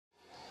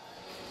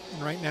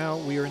Right now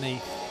we are in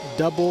a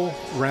double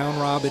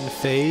round robin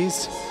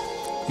phase.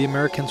 The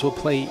Americans will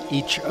play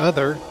each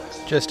other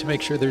just to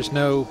make sure there's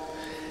no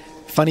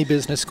funny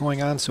business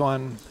going on. So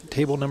on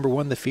table number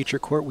 1, the feature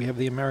court, we have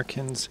the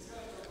Americans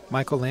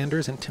Michael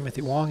Landers and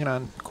Timothy Wang, and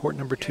on court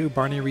number 2,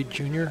 Barney Reed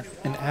Jr.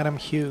 and Adam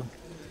Hugh.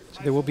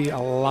 So there will be a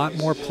lot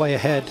more play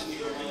ahead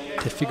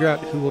to figure out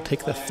who will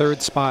take the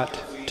 3rd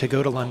spot to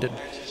go to London.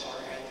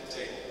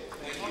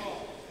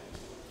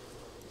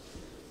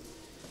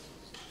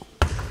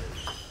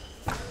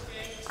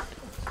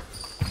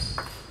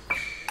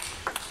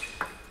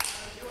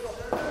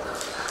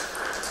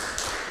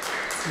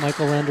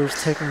 Michael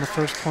Landers taking the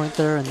first point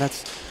there, and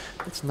that's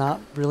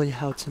not really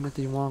how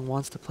Timothy Wang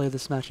wants to play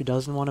this match. He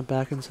doesn't want to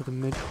back into the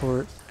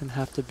mid-court and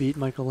have to beat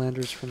Michael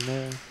Landers from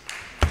there.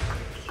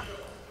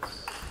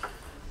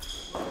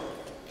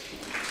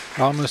 It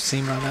almost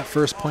seemed on that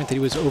first point that he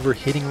was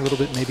overhitting a little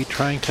bit, maybe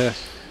trying to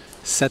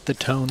set the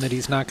tone that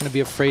he's not going to be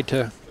afraid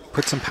to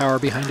put some power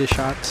behind his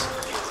shots.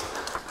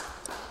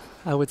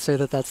 I would say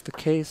that that's the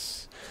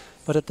case.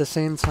 But at the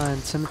same time,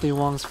 Timothy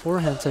Wang's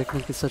forehand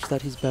technique is such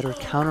that he's better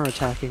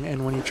counterattacking,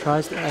 and when he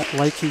tries to act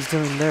like he's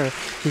doing there,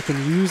 he can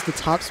use the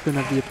topspin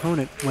of the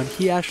opponent. When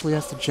he actually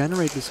has to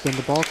generate the spin,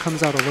 the ball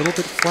comes out a little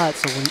bit flat,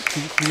 so when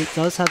he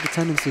does have the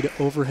tendency to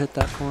overhit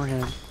that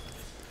forehand.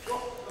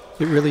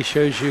 It really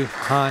shows you,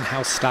 Han,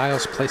 how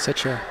styles play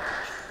such a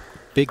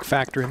big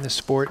factor in this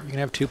sport. You can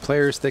have two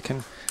players that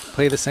can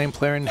play the same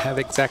player and have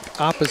exact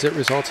opposite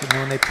results, and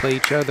then when they play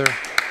each other,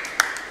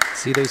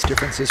 see those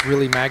differences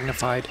really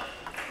magnified.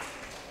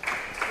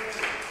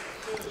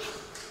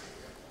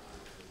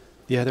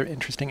 The other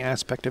interesting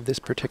aspect of this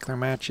particular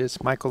match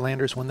is Michael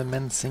Landers won the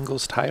men's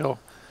singles title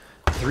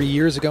 3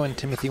 years ago, and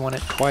Timothy won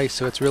it twice,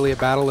 so it's really a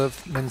battle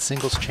of men's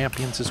singles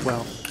champions as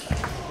well.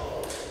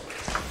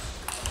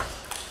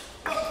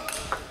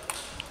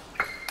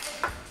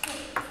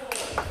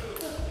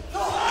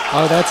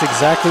 Oh, that's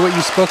exactly what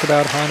you spoke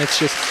about, Han. It's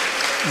just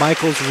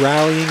Michael's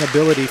rallying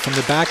ability from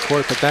the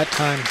backcourt, but that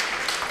time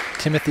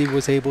Timothy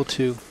was able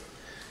to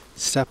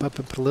step up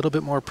and put a little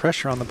bit more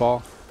pressure on the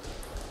ball.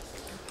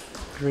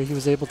 He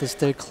was able to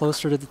stay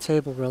closer to the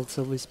table,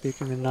 relatively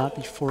speaking, and not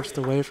be forced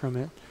away from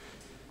it.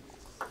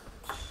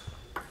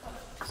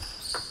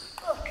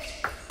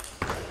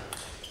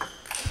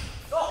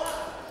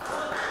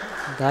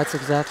 And that's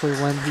exactly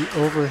when he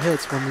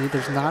overhits, when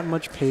there's not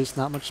much pace,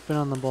 not much spin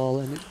on the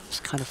ball, and it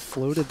just kind of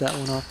floated that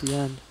one off the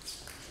end.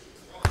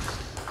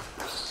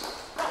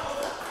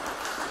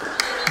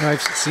 You know,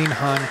 I've seen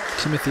Han,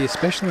 Timothy,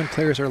 especially when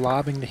players are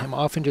lobbing to him,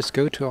 often just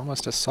go to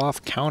almost a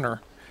soft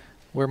counter,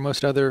 where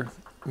most other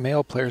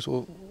male players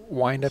will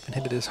wind up and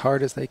hit it as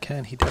hard as they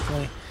can. He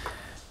definitely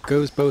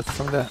goes both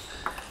from the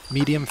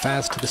medium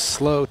fast to the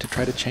slow to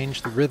try to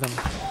change the rhythm.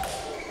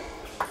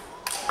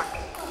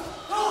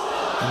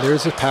 And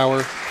there's a power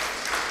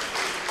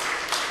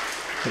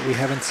that we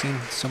haven't seen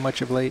so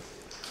much of late.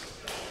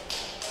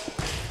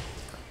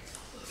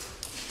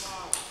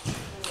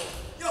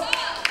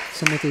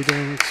 Timothy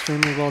doing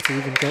extremely well to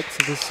even get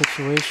to this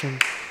situation.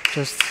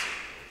 Just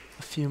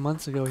a few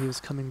months ago, he was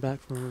coming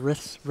back from a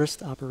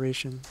wrist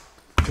operation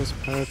just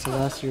prior to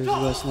last year's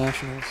U.S.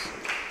 Nationals.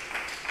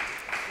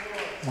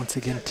 Once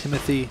again,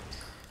 Timothy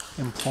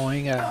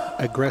employing an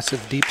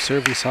aggressive deep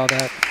serve. We saw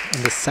that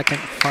in the second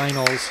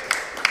finals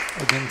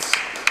against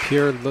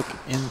Pierre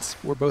Luc-Ins,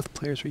 where both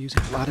players were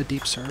using a lot of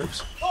deep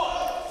serves.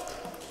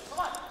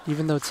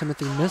 Even though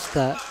Timothy missed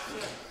that,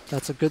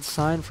 that's a good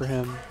sign for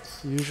him.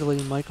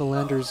 Usually Michael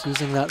Landers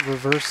using that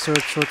reverse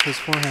serve short to his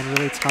forehand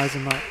really ties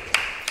him up.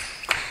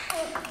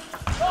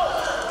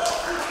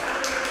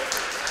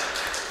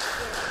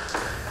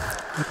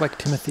 Looked like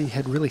Timothy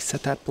had really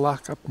set that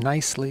block up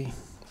nicely,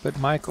 but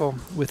Michael,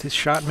 with his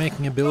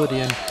shot-making ability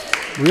and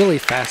really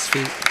fast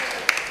feet,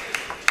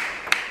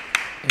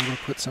 able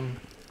to put some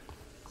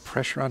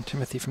pressure on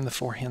Timothy from the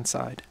forehand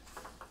side.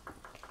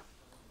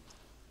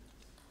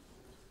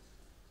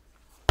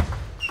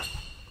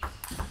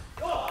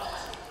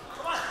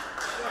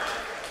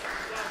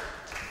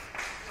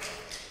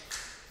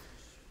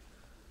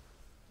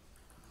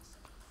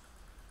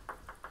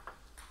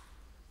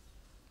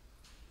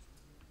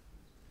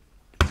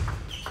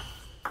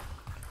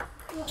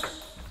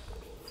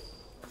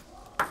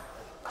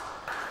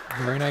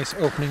 Very nice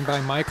opening by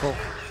Michael.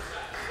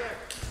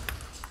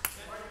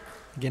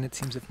 Again, it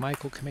seems if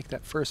Michael can make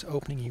that first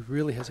opening, he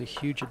really has a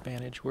huge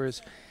advantage,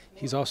 whereas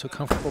he's also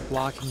comfortable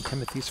blocking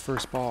Timothy's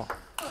first ball.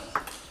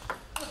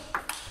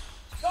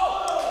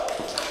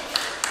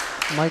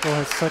 Michael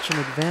has such an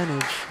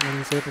advantage when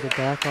he's able to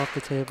back off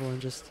the table and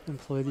just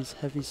employ these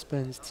heavy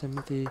spins.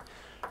 Timothy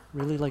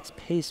really likes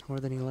pace more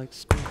than he likes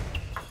spin.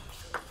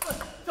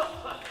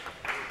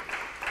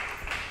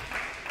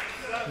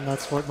 And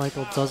that's what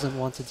Michael doesn't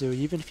want to do.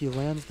 Even if he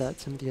lands that,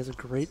 Timothy has a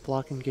great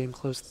blocking game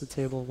close to the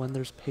table when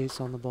there's pace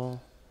on the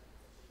ball.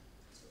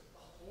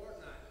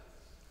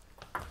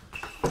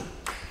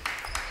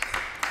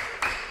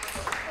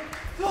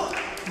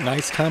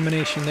 Nice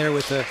combination there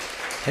with a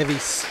heavy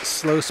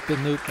slow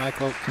spin loop.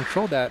 Michael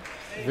controlled that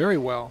very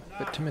well,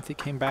 but Timothy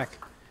came back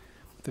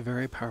The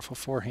very powerful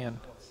forehand.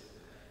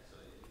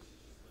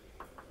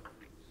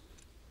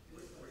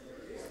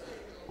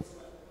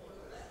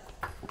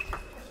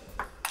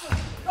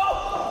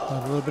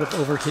 A little bit of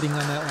overhitting on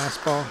that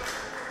last ball.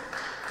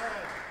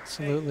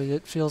 Absolutely.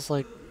 It feels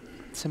like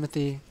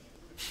Timothy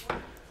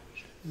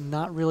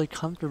not really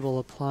comfortable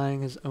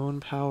applying his own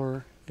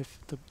power if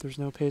there's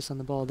no pace on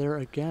the ball. There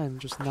again,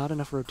 just not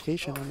enough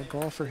rotation on the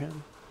ball for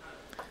him.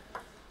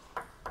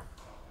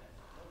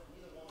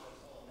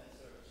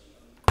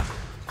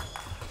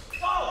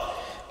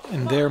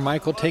 And there,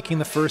 Michael taking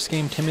the first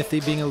game, Timothy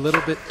being a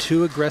little bit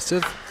too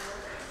aggressive.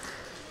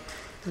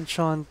 And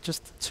Sean,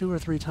 just 2 or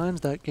 3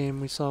 times that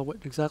game, we saw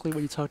exactly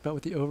what you talked about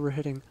with the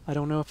overhitting. I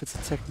don't know if it's a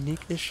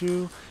technique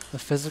issue, a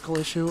physical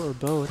issue, or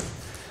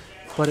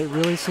both, but it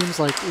really seems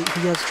like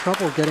he has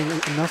trouble getting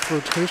enough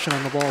rotation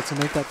on the ball to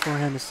make that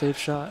forehand a safe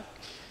shot.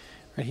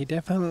 Right, he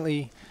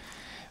definitely,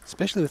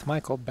 especially with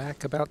Michael,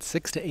 back about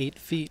 6 to 8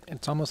 feet,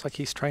 it's almost like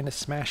he's trying to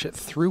smash it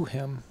through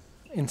him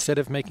instead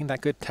of making that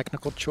good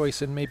technical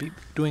choice and maybe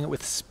doing it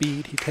with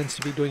speed. He tends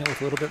to be doing it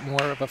with a little bit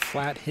more of a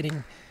flat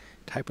hitting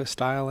type of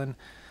style, and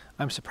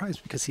I'm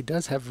surprised because he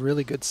does have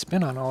really good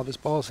spin on all of his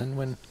balls, and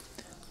when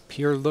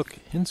Pierre-Luc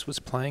Hintz was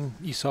playing,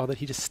 you saw that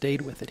he just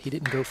stayed with it. He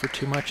didn't go for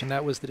too much, and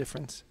that was the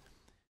difference.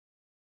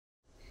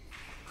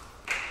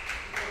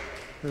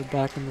 We're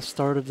back in the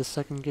start of the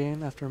second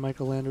game after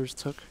Michael Landers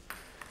took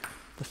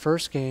the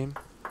first game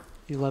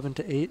 11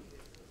 to 8.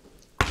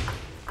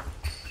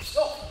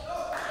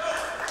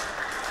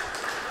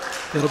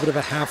 A little bit of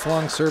a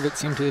half-long serve. It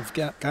seemed to have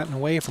gotten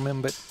away from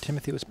him, but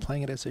Timothy was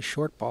playing it as a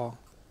short ball.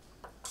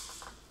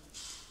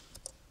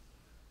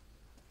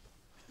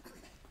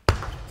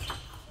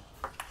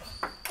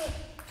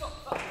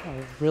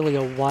 Really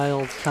a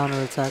wild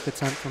counterattack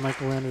attempt from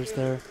Michael Landers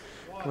there.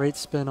 Great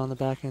spin on the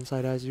backhand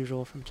side as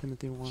usual from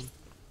Timothy Wang.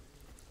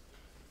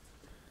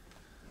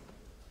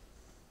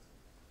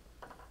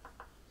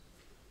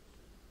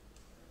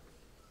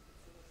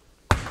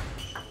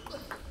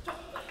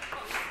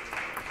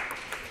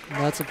 And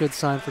that's a good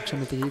sign for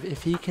Timothy.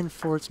 If he can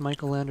force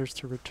Michael Landers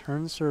to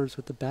return serves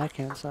with the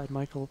backhand side,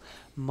 Michael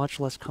much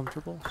less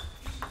comfortable.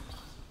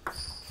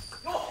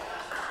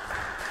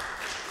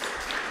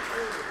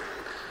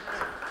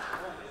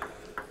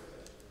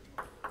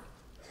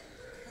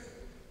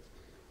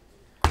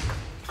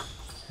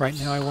 Right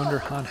now I wonder,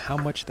 Han, how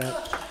much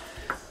that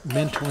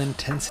mental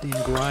intensity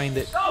and grind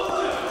that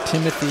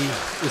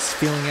Timothy is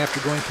feeling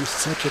after going through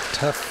such a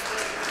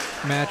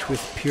tough match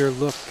with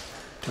Pierre-Luc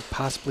to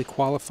possibly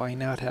qualify,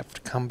 now to have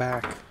to come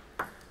back.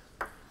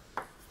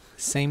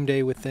 Same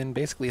day within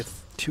basically a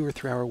 2 or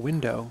 3 hour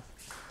window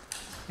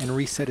and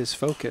reset his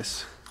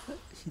focus.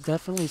 He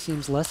definitely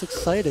seems less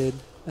excited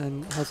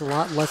and has a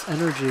lot less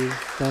energy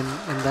than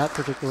in that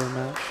particular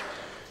match.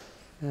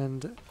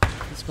 And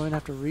he's going to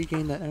have to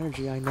regain that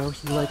energy. I know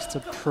he likes to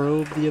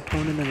probe the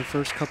opponent in the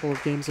first couple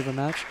of games of a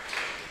match,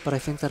 but I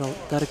think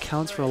that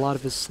accounts for a lot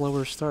of his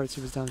slower starts.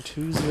 He was down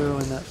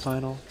 2-0 in that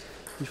final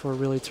before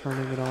really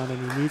turning it on,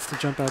 and he needs to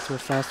jump out to a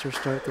faster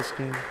start this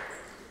game.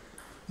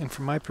 And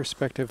from my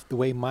perspective, the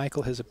way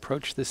Michael has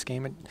approached this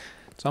game,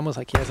 it's almost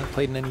like he hasn't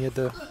played in any of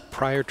the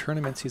prior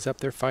tournaments. He's up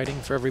there fighting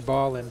for every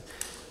ball and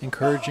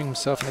encouraging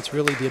himself, and it's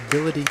really the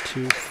ability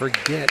to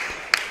forget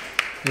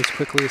as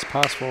quickly as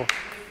possible.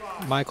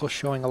 Michael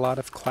showing a lot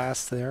of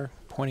class there,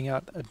 pointing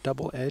out a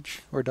double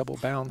edge or double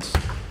bounce.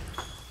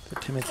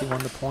 But Timothy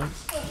won the point.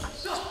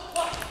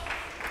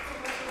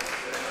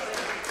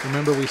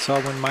 Remember, we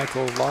saw when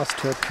Michael lost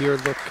to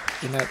Pierre-Luc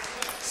in that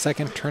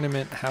second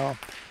tournament, how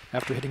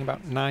after hitting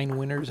about 9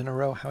 winners in a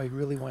row, how he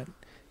really went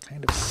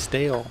kind of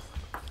stale.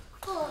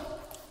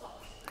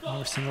 And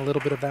we're seeing a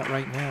little bit of that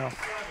right now.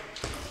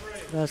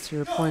 That's to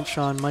your point,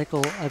 Sean.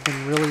 Michael, I've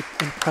been really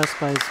impressed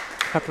by his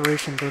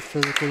preparation, both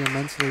physically and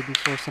mentally,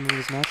 before some of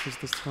his matches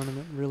this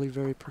tournament. Really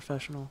very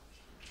professional.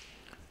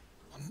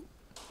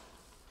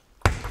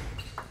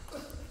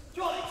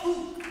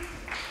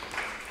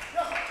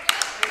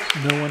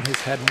 No one has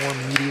had more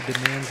media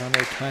demands on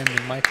their time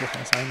than Michael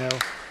has. I know,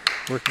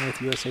 working with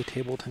USA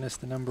Table Tennis,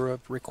 the number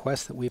of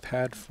requests that we've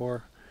had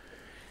for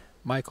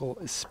Michael,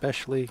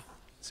 especially,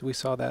 so we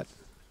saw that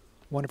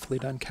wonderfully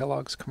done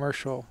Kellogg's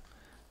commercial,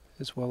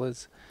 as well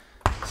as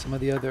some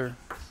of the other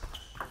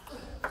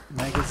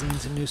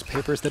magazines and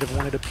newspapers that have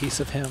wanted a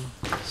piece of him.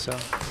 So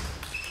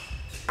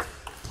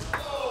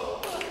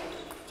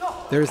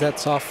there's that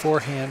soft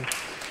forehand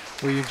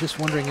where you're just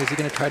wondering, is he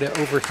going to try to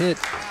overhit?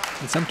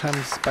 And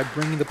sometimes by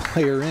bringing the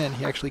player in,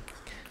 he actually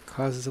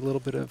causes a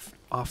little bit of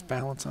off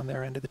balance on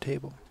their end of the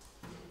table.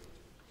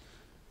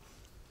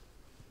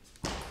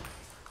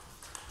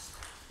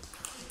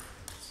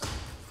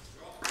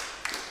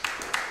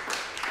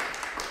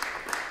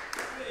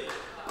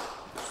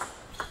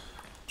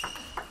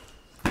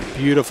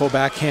 Beautiful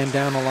backhand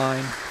down the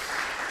line.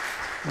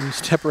 When you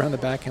step around the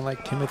backhand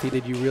like Timothy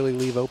did, you really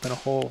leave open a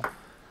hole.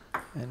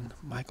 And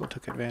Michael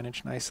took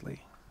advantage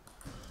nicely.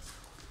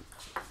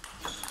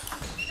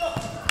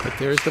 But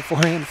there's the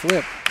forehand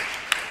flip.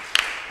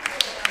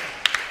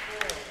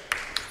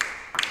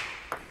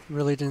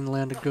 Really didn't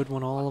land a good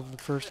one all of the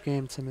first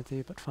game,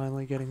 Timothy, but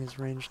finally getting his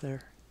range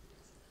there.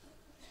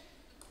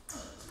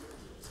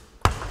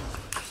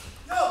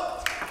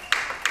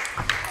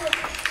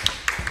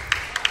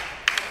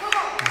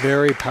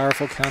 Very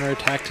powerful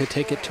counterattack to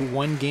take it to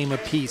 1 game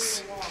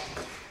apiece.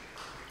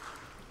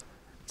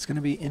 It's going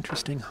to be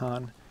interesting,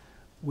 Han,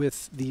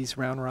 with these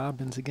round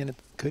robins. Again, it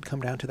could come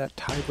down to that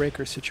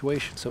tiebreaker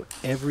situation, so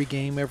every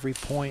game, every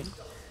point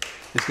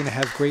is going to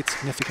have great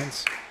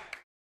significance.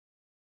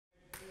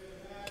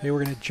 Okay,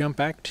 we're going to jump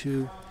back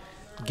to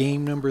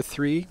game number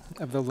 3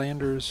 of the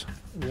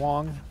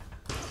Landers-Wang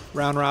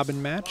round robin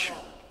match.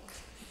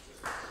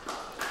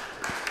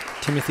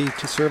 Timothy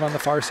to serve on the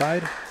far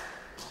side.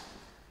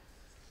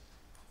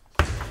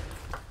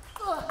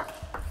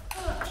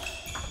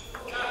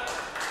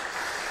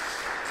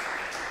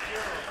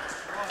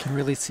 Can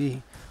really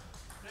see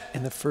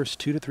in the first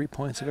 2 to 3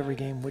 points of every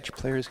game which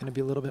player is going to be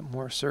a little bit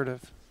more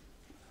assertive.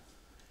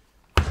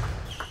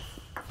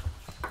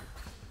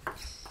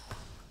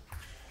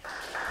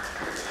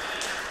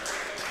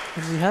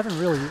 And we haven't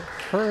really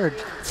heard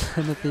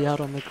Timothy out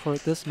on the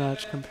court this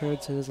match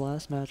compared to his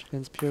last match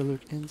against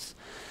Pierre-Luc Ince.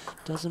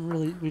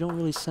 We don't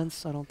really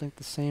sense, I don't think,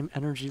 the same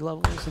energy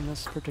levels in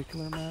this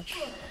particular match.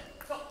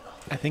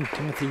 I think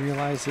Timothy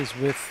realizes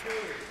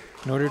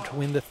in order to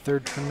win the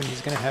 3rd tournament, he's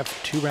going to have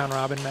 2 round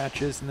robin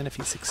matches, and then if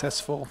he's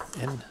successful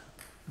in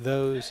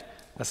those,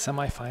 a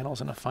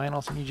semifinals and a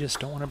finals, and you just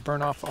don't want to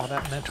burn off all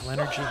that mental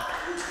energy.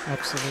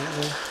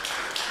 Absolutely.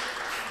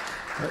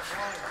 But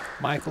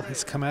Michael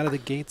has come out of the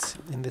gates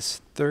in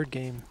this 3rd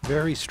game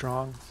very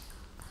strong,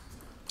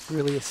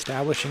 really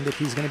establishing that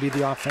he's going to be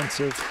the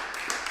offensive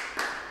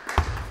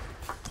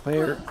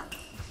player.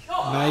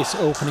 Nice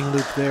opening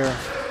loop there.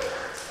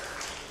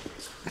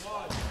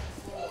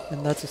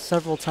 And that's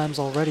several times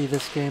already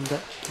this game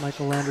that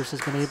Michael Landers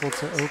has been able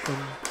to open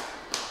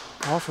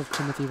off of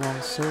Timothy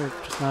Wang's serve,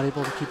 just not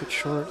able to keep it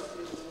short.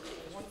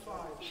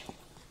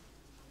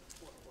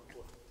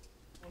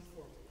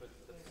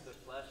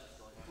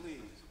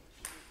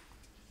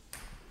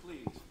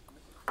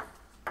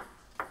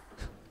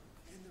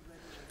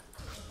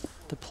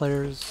 The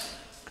players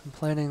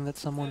complaining that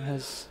someone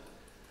has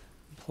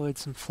employed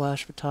some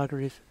flash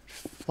photography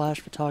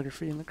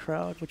in the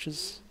crowd, which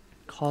is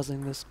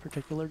causing this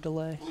particular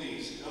delay.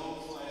 Please, no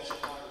flash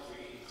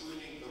photography,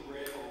 including the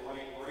red or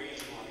white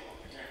range line on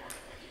the camera.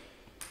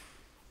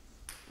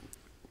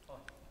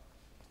 Thank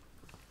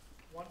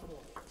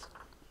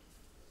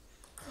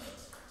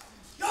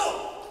you.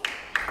 Go!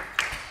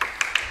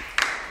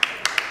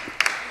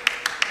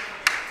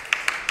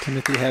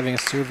 Timothy having a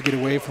serve get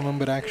away from him,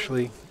 but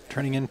actually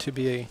turning in to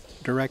be a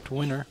direct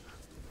winner.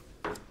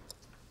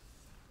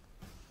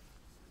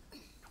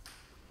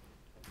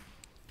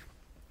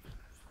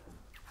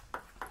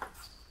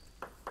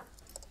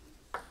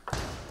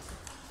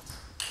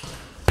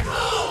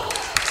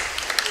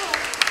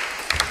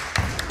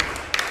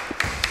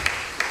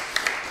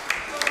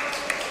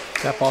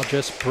 That ball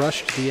just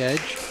brushed the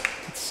edge.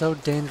 It's so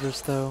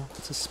dangerous, though,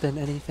 to spin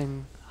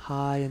anything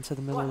high into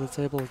the middle of the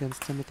table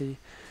against Timothy.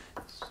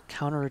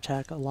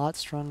 Counterattack a lot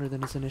stronger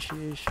than his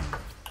initiation.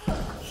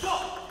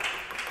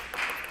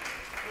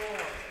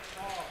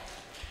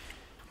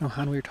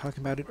 Han, we were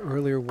talking about it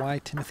earlier, why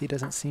Timothy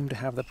doesn't seem to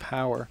have the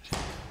power.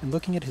 And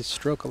looking at his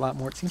stroke a lot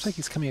more, it seems like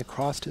he's coming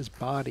across his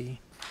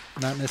body,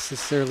 not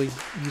necessarily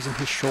using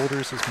his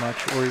shoulders as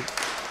much, or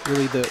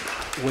really the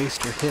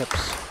waist or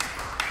hips.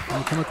 When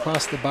you come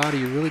across the body,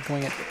 you're really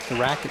going at the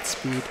racket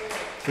speed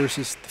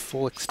versus the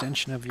full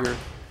extension of your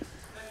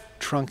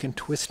trunk and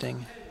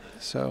twisting.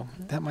 So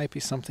that might be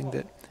something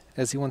that,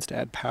 as he wants to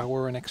add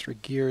power and extra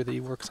gear, that he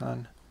works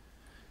on.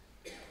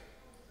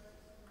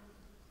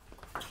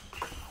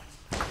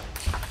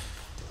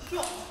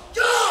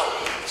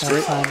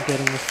 That time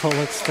getting the full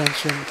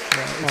extension.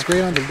 Yeah, it's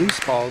great on the loose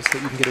balls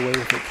that you can get away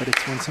with it, but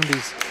it's when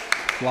somebody's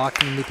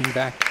blocking and looping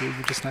back to you,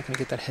 you're just not going to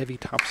get that heavy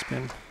top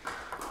spin.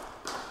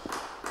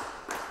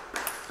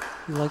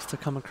 He likes to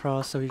come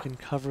across so he can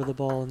cover the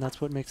ball, and that's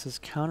what makes his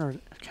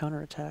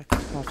counterattack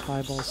off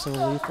high ball so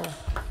lethal.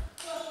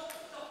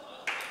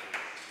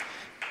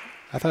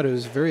 I thought it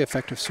was a very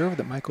effective serve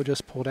that Michael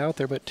just pulled out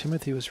there, but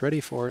Timothy was ready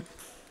for it.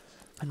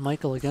 And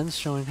Michael again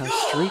showing how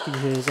streaky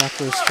he is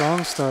after a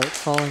strong start,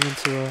 falling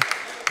into a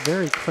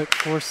very quick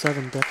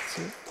 4-7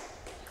 deficit.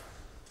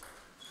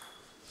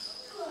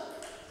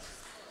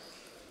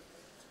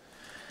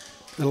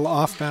 Little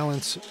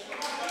off-balance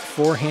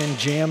forehand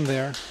jam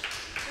there.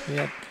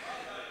 Yeah.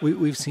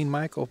 We've seen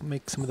Michael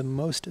make some of the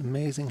most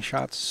amazing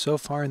shots so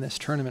far in this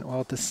tournament,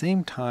 while at the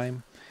same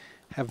time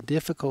have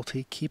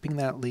difficulty keeping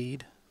that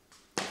lead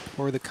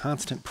or the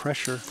constant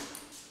pressure.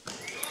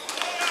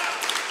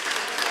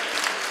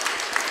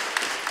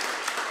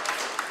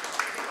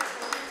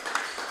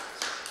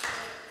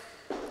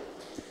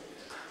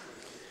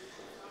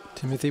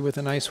 Timothy with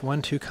a nice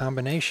 1-2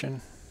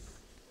 combination.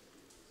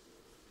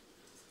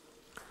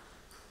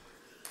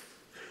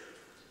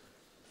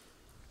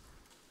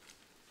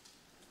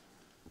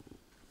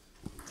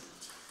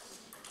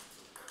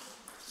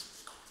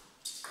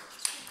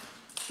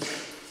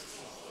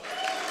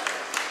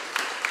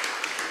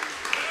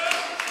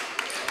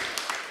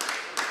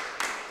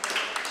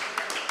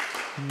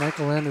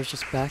 Michael Landers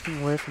just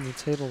backing away from the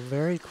table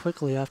very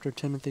quickly after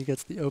Timothy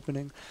gets the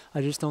opening.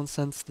 I just don't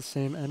sense the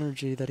same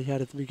energy that he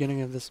had at the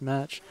beginning of this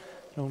match.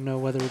 I don't know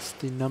whether it's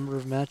the number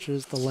of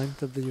matches, the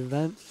length of the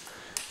event,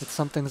 but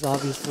something's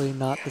obviously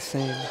not the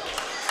same.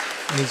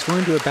 And he's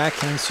going to a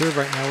backhand serve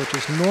right now, which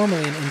is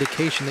normally an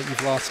indication that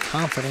you've lost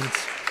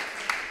confidence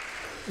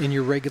in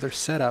your regular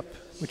setup,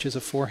 which is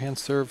a forehand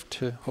serve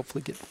to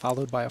hopefully get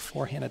followed by a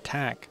forehand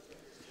attack.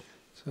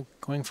 So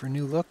going for a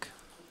new look.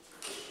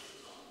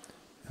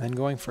 And then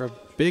going for a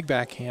big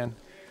backhand.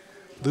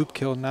 Loop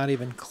kill not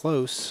even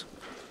close.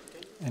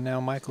 And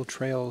now Michael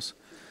trails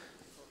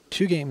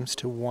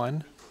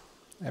 2-1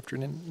 after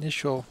an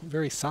initial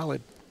very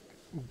solid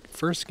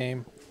first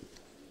game.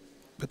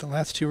 But the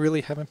last two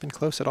really haven't been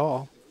close at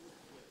all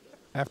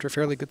after a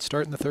fairly good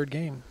start in the third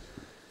game.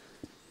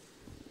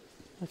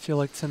 I feel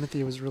like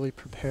Timothy was really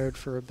prepared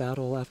for a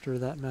battle after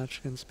that match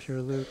against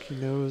Pierre-Luc. He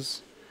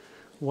knows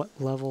what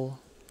level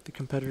the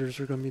competitors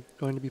are going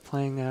to be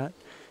playing at,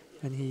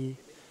 and he,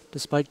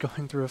 despite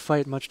going through a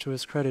fight, much to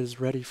his credit, is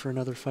ready for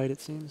another fight, it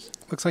seems.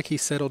 Looks like he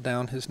settled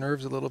down his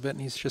nerves a little bit,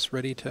 and he's just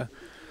ready to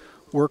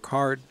work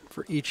hard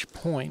for each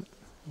point,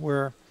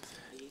 where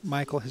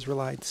Michael has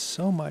relied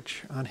so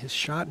much on his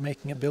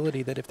shot-making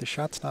ability that if the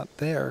shot's not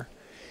there,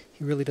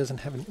 he really doesn't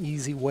have an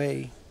easy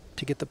way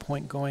to get the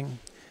point going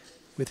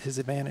with his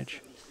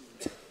advantage.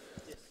 At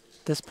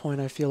this point,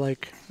 I feel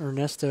like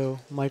Ernesto,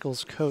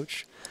 Michael's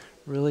coach,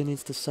 really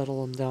needs to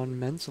settle him down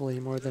mentally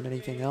more than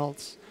anything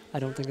else. I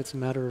don't think it's a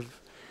matter of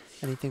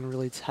anything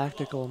really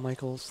tactical.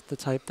 Michael's the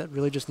type that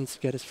really just needs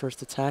to get his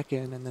first attack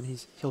in, and then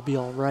he'll be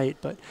all right.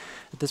 But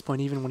at this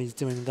point, even when he's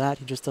doing that,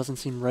 he just doesn't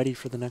seem ready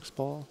for the next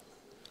ball.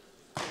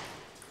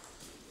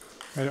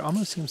 Right, it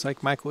almost seems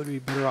like Michael would be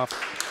better off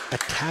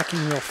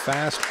attacking real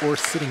fast or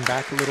sitting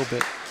back a little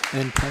bit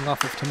and playing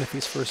off of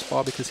Timothy's first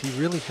ball, because he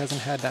really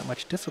hasn't had that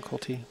much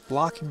difficulty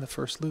blocking the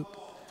first loop.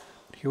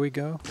 Here we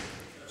go.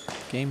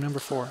 Game number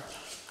 4.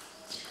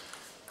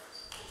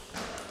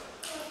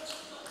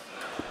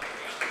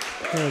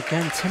 There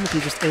again, Timothy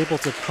just able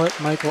to put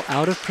Michael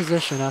out of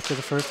position after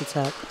the first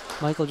attack.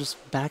 Michael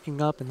just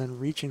backing up and then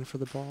reaching for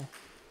the ball.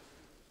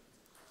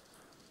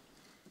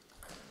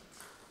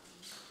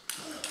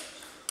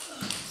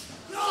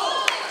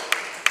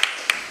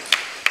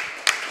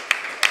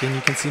 And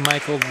you can see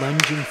Michael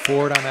lunging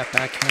forward on that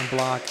backhand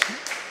block.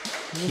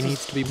 He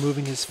needs to be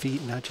moving his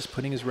feet, not just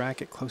putting his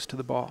racket close to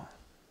the ball.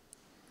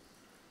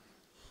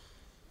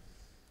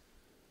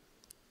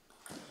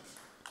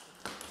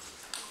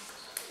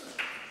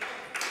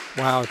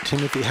 Wow,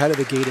 Timothy out of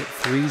the gate at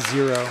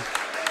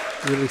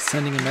 3-0, really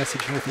sending a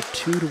message with a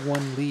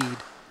 2-1 lead.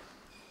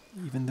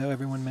 Even though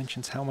everyone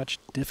mentions how much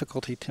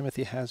difficulty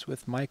Timothy has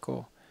with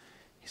Michael,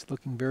 he's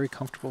looking very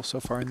comfortable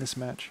so far in this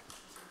match.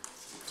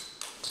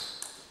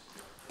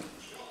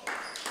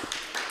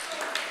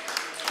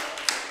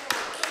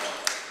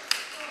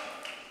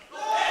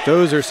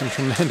 Those are some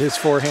tremendous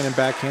forehand and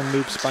backhand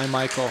loops by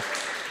Michael.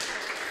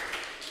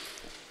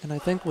 And I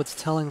think what's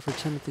telling for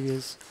Timothy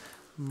is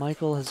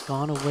Michael has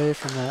gone away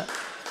from that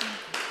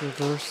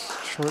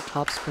reverse short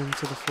topspin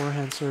to the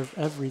forehand serve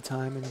every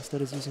time, and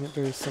instead is using it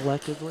very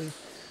selectively.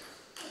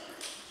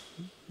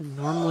 And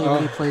normally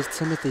when he plays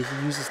Timothy,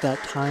 he uses that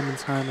time and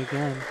time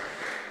again.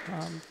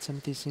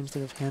 Timothy seems to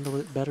have handled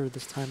it better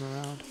this time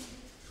around.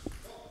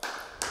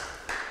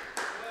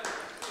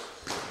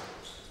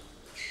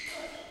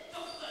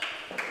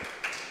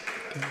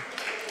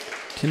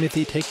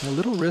 Timothy taking a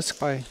little risk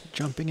by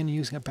jumping and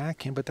using a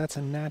backhand, but that's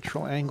a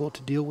natural angle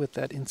to deal with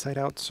that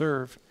inside-out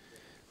serve.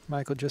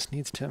 Michael just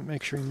needs to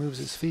make sure he moves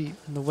his feet.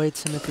 And the way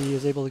Timothy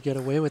is able to get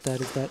away with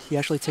that is that he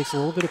actually takes a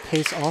little bit of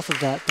pace off of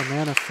that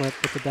banana flip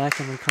with the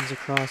backhand when he comes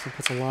across and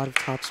puts a lot of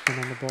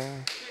topspin on the ball.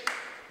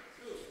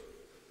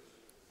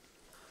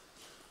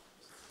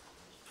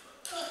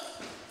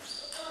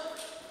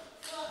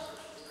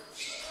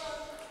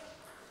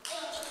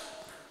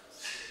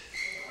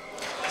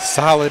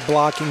 Solid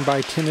blocking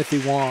by Timothy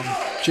Wang,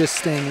 just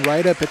staying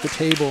right up at the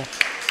table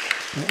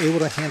and able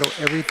to handle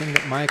everything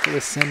that Michael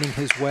is sending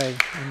his way.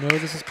 I know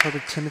this is part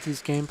of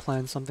Timothy's game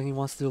plan, something he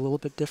wants to do a little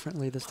bit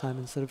differently this time.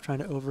 Instead of trying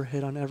to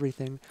overhit on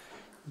everything,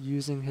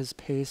 using his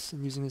pace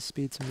and using his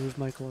speed to move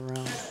Michael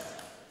around.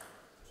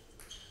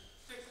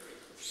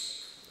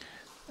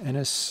 And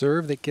a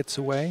serve that gets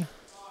away.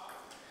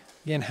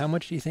 Again, how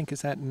much do you think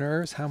is that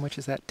nerves? How much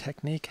is that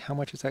technique? How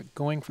much is that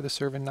going for the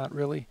serve and not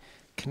really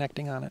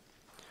connecting on it?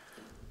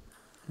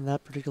 In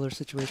that particular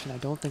situation, I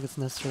don't think it's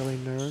necessarily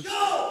nerves.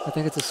 I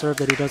think it's a serve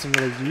that he doesn't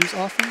really use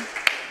often.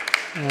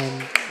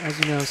 And as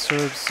you know,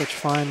 serves such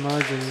fine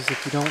margins.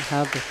 If you don't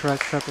have the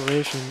correct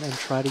preparation and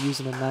try to use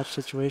it in a match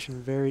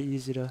situation, very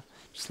easy to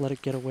just let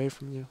it get away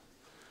from you.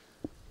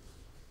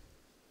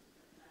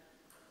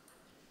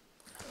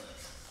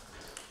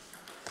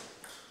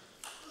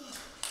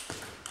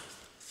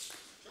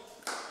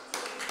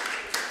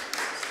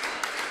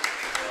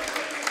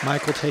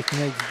 Michael taking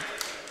a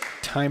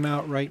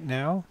timeout right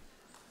now,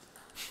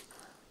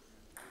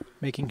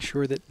 making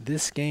sure that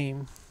this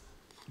game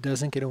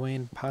doesn't get away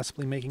and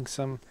possibly making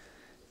some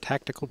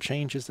tactical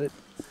changes that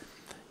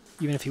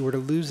even if he were to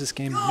lose this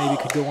game, maybe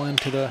could go on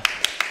to the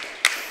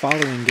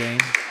following game.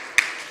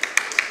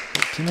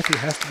 But Timothy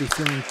has to be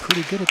feeling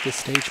pretty good at this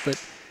stage, but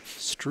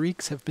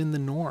streaks have been the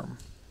norm.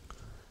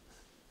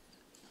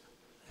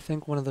 I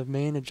think one of the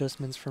main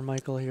adjustments for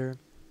Michael here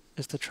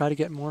is to try to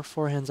get more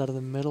forehands out of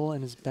the middle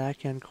and his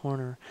backhand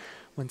corner.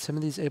 When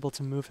Timothy's able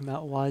to move him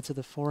out wide to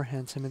the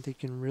forehand, Timothy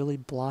can really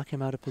block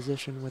him out of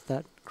position with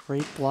that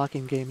great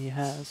blocking game he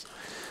has.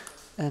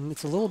 And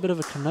it's a little bit of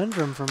a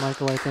conundrum for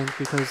Michael, I think,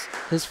 because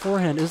his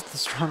forehand is the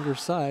stronger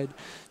side.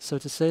 So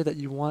to say that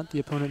you want the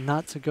opponent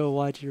not to go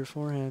wide to your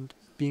forehand,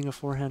 being a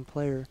forehand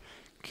player,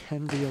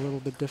 can be a little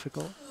bit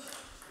difficult.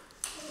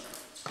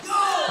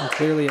 And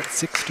clearly at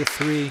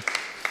 6-3,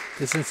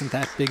 this isn't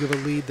that big of a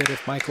lead that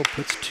if Michael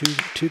puts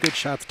two good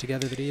shots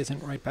together that he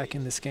isn't right back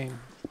in this game.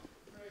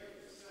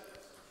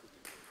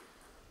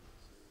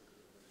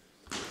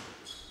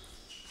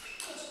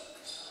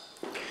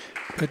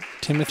 But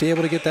Timothy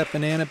able to get that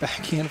banana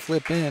backhand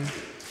flip in.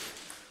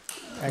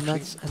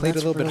 Actually played a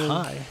little bit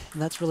high.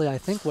 And that's really, I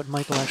think, what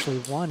Michael actually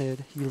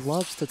wanted. He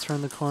loves to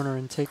turn the corner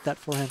and take that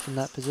forehand from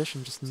that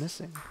position, just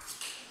missing.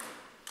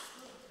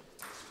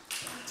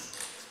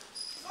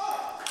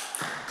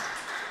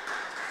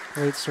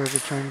 Great serve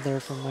return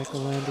there from Michael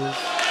Landers.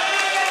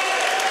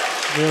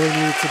 Really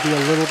needed to be a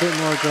little bit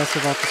more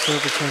aggressive off the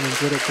serve return and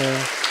did it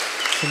there.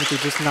 Timothy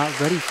just not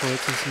ready for it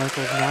since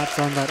Michael's not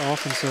done that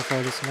often so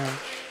far this match.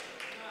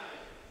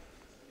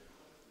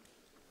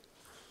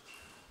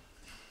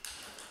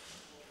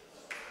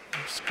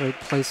 Just great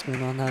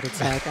placement on that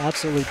attack.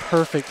 Absolutely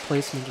perfect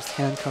placement, just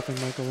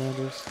handcuffing Michael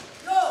Landers.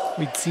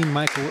 We'd seen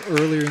Michael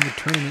earlier in the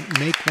tournament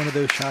make one of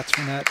those shots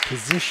from that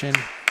position,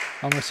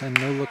 almost a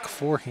no-look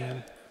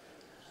forehand.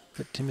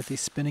 But Timothy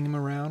spinning him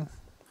around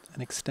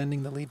and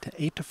extending the lead to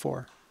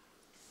 8-4.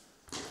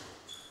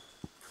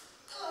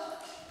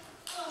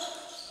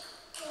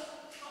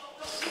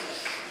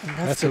 And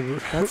that's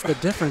the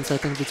difference, I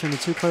think, between the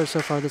two players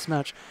so far this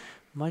match.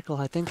 Michael,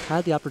 I think,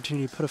 had the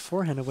opportunity to put a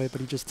forehand away, but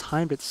he just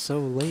timed it so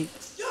late.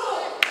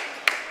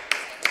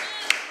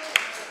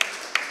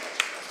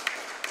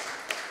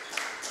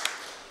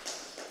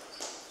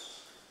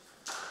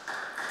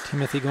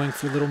 Timothy going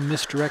through a little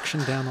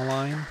misdirection down the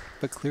line,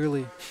 but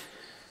clearly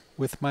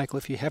with Michael,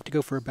 if you have to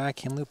go for a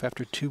backhand loop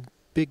after two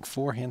big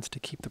forehands to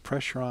keep the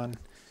pressure on,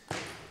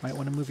 might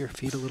want to move your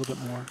feet a little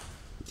bit more.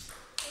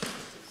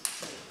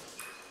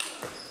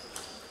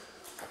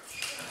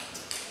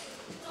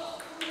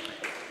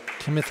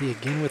 Timothy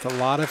again with a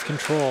lot of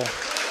control.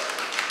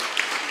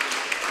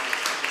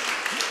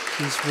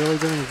 He's really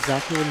doing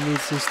exactly what he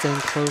needs to, staying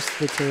close to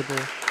the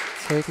table,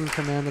 taking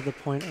command of the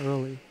point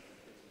early.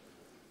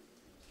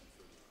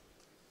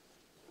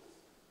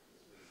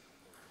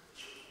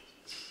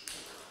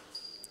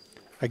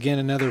 Again,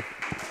 another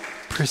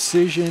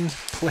precision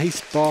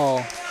placed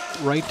ball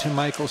right to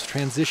Michael's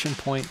transition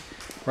point,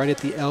 right at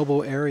the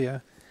elbow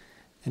area.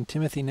 And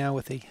Timothy now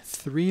with a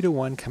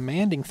 3-1,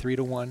 commanding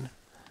 3-1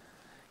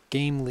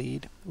 game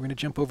lead. We're going to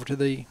jump over to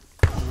the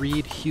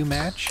Reed-Hugh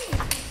match.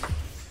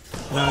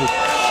 Now a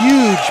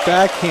huge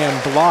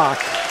backhand block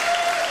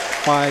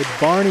by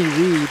Barney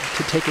Reed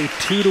to take a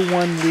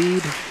 2-1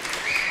 lead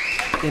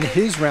in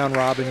his round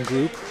robin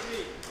group.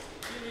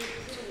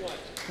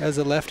 As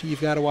a lefty,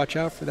 you've got to watch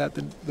out for that.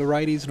 The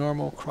righties'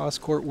 normal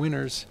cross-court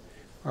winners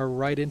are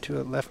right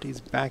into a lefty's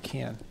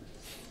backhand.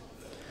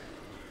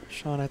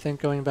 Sean, I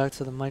think going back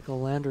to the Michael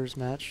Landers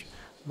match,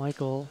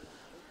 Michael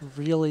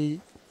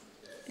really,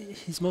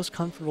 he's most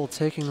comfortable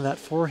taking that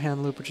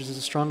forehand loop, which is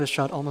his strongest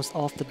shot, almost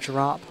off the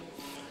drop,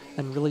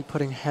 and really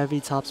putting heavy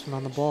topspin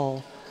on the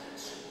ball.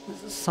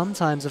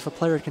 Sometimes if a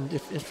player can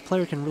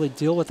really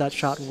deal with that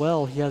shot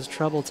well, he has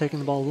trouble taking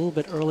the ball a little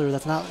bit earlier.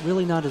 That's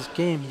really not his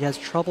game. He has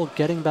trouble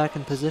getting back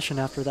in position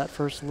after that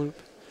first loop.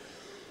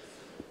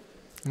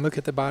 And look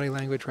at the body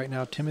language right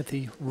now.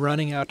 Timothy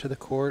running out to the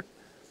court,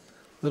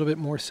 a little bit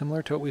more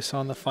similar to what we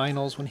saw in the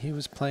finals when he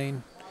was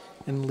playing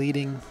and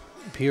leading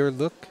Pierre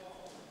Luc.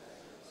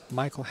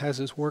 Michael has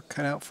his work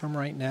cut out for him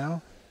right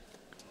now.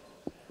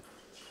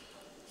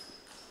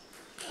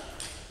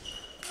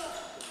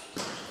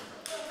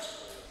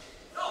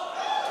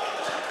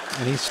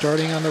 And he's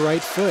starting on the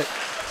right foot.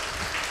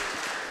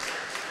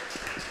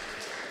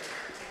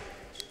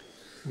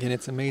 Again,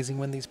 it's amazing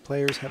when these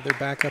players have their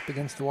back up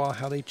against the wall,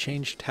 how they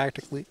change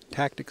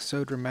tactics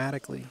so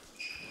dramatically.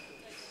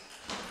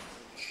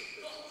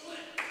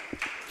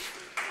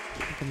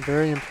 I've been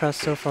very impressed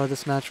so far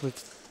this match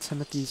with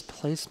Timothy's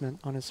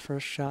placement on his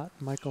first shot.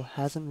 Michael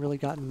hasn't really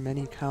gotten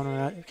many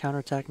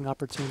counterattacking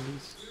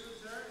opportunities.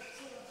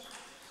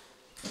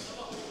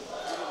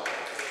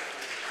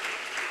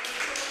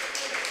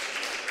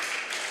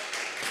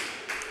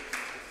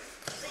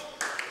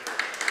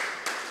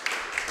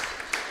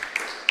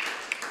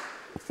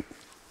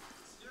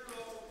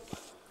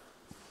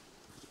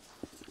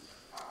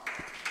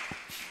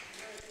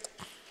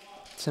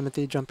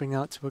 Timothy jumping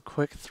out to a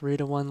quick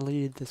 3-1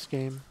 lead this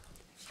game.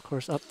 Of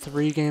course, up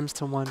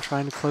 3-1,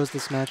 trying to close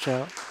this match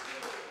out.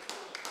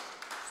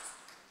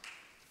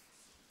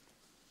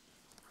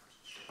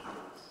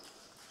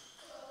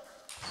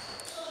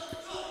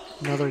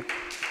 Another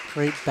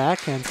great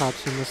backhand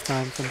topspin this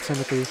time from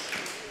Timothy.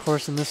 Of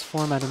course, in this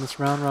format, in this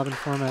round-robin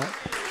format,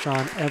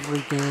 Sean,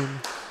 every game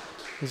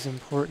is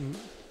important.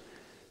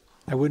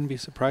 I wouldn't be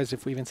surprised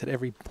if we even said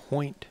every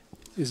point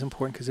is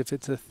important, because if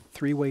it's a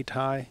three-way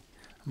tie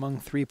among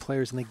three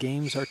players and the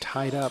games are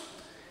tied up,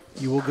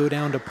 you will go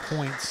down to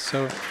points.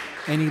 So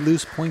any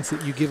loose points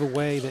that you give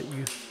away that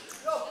you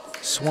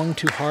swung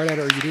too hard at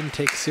or you didn't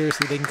take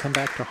seriously, they can come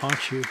back to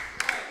haunt you.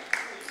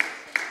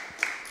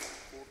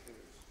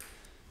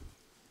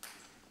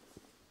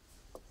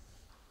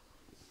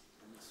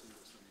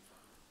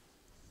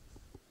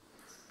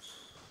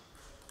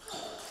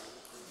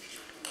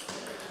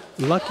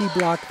 Lucky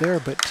block there,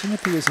 but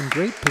Timothy was in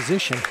great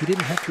position. He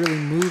didn't have to really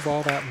move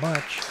all that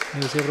much. He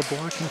was able to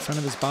block in front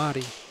of his body.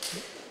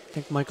 I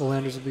think Michael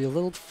Landers would be a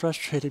little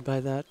frustrated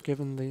by that,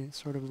 given the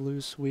sort of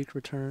loose, weak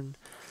return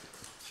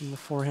from the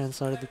forehand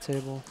side of the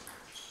table.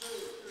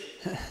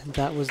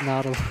 That was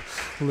not a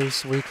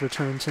loose, weak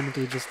return.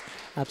 Timothy just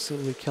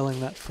absolutely killing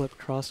that flip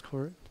cross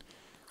court.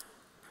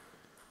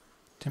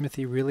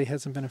 Timothy really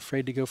hasn't been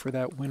afraid to go for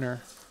that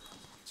winner.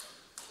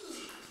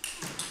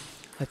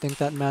 I think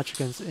that match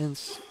against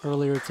Ince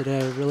earlier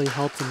today really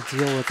helped him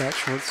deal with that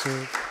short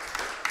serve.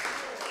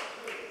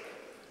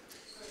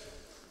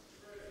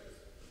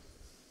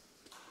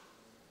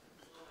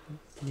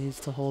 He needs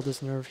to hold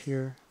his nerve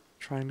here,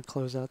 trying to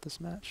close out this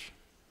match.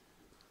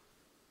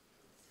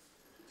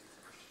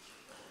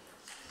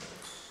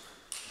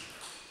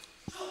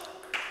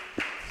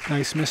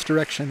 Nice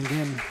misdirection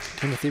again.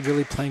 Timothy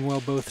really playing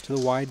well both to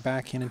the wide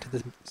backhand and to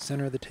the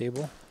center of the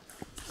table.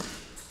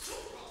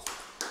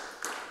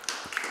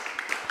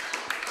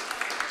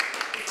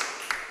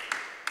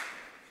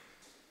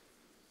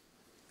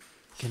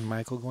 Again,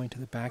 Michael going to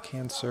the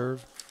backhand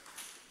serve.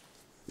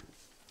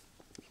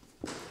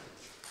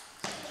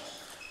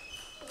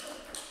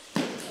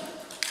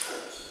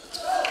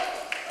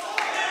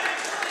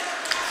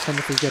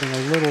 Timothy getting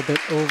a little bit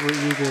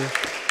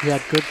overeager. He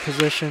had good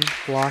position,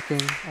 blocking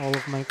all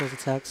of Michael's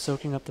attacks,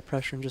 soaking up the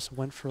pressure, and just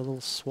went for a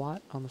little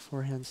swat on the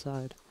forehand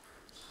side.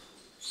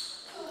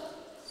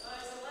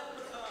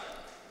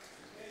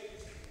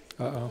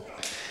 Uh-oh.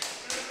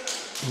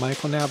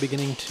 Michael now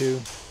beginning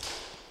to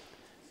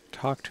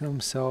talk to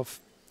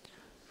himself.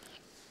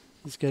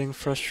 He's getting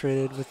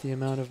frustrated with the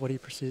amount of what he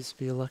perceives to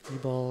be lucky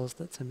balls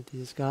that Timothy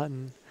has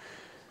gotten.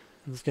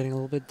 He's getting a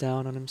little bit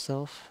down on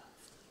himself.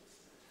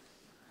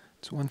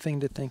 It's one thing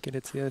to think it,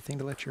 it's the other thing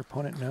to let your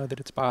opponent know that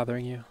it's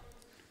bothering you.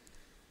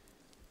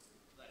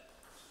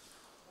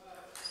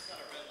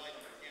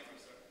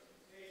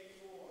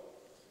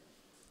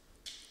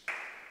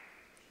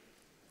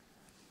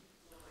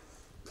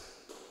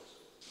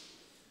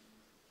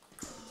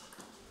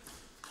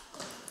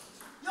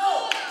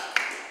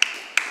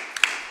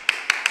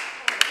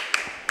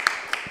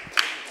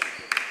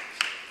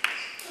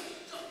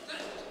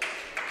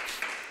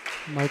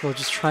 Michael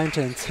just trying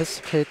to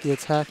anticipate the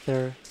attack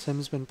there.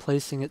 Tim's been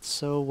placing it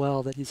so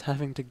well that he's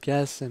having to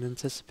guess and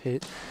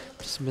anticipate,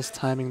 just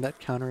mistiming that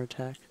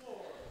counterattack.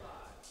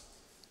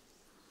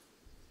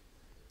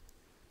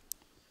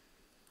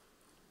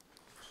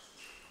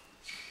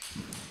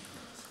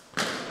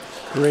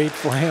 Great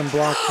forehand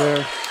block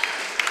there.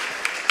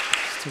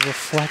 Just a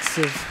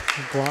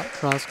reflexive block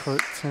cross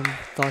court. Tim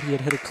thought he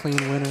had hit a clean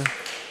winner,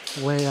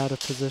 way out of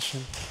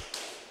position.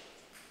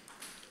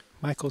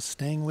 Michael's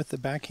staying with the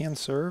backhand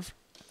serve.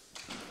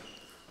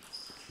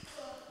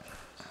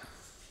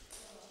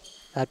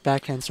 That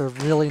backhand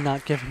serve really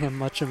not giving him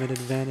much of an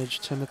advantage.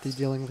 Timothy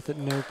dealing with it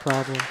no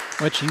problem.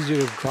 Much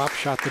easier to drop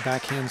shot the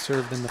backhand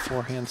serve than the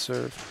forehand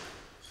serve.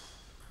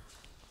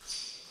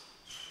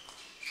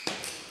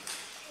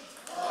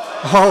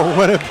 Oh,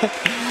 what a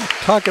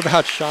talk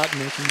about shot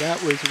making.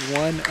 That was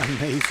one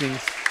amazing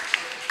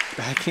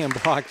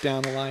backhand block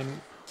down the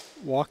line,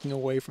 walking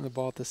away from the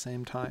ball at the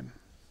same time.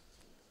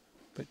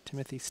 But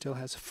Timothy still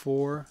has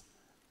 4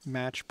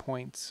 match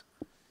points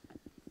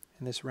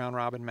in this round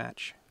robin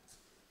match.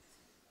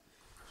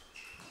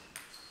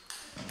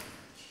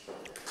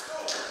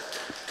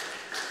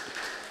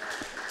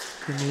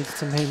 He needs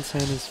to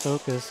maintain his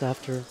focus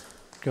after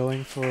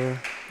going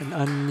for an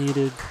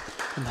unneeded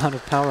amount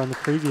of power on the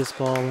previous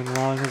ball and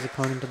allowing his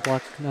opponent to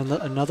block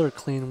another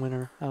clean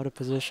winner out of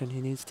position. He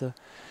needs to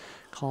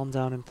calm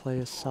down and play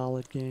a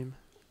solid game.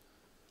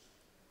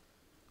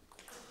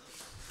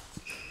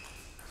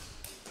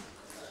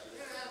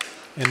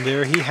 And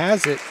there he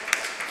has it.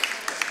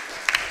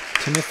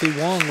 Timothy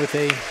Wang with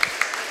a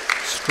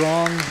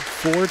strong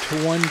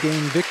 4-1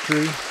 game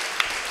victory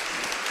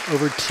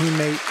over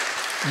teammate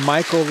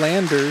Michael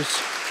Landers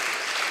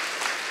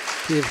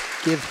to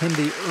give him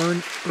the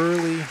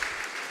early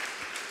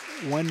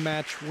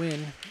one-match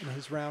win in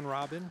his round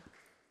robin.